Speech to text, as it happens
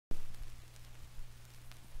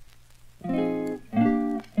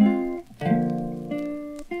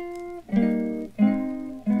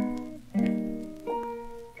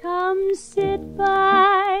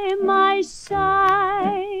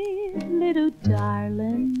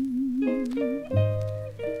darling,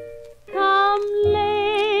 come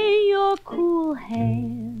lay your cool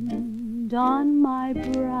hand on my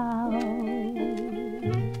brow.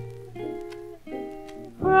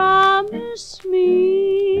 Promise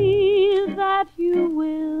me that you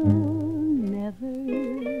will never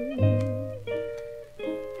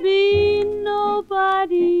be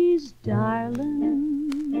nobody's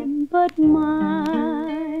darling but mine.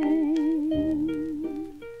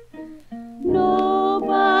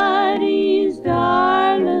 Nobody's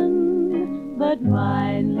darling but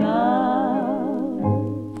mine, love.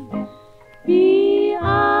 Be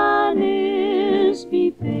honest,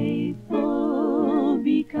 be faithful,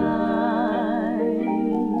 be kind.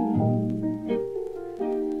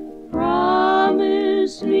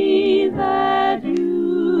 Promise me that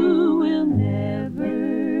you will never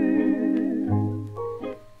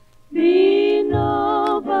be nobody's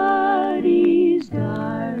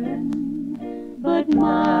darling but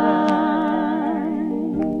mine.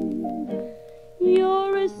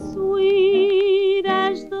 You're as sweet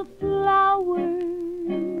as the flowers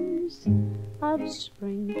of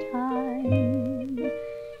springtime.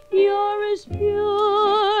 You're as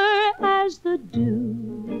pure as the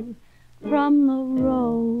dew from the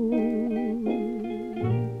rose.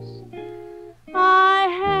 I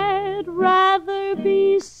had rather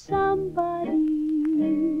be somebody's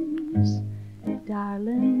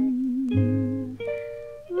darling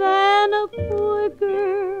than a poor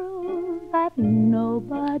girl that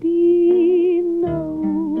nobody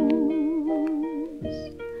knows.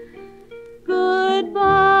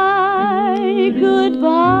 Goodbye,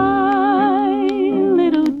 goodbye,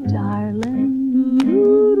 little darling.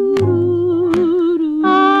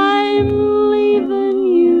 I'm leaving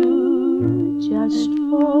you just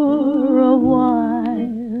for a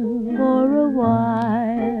while, for a while.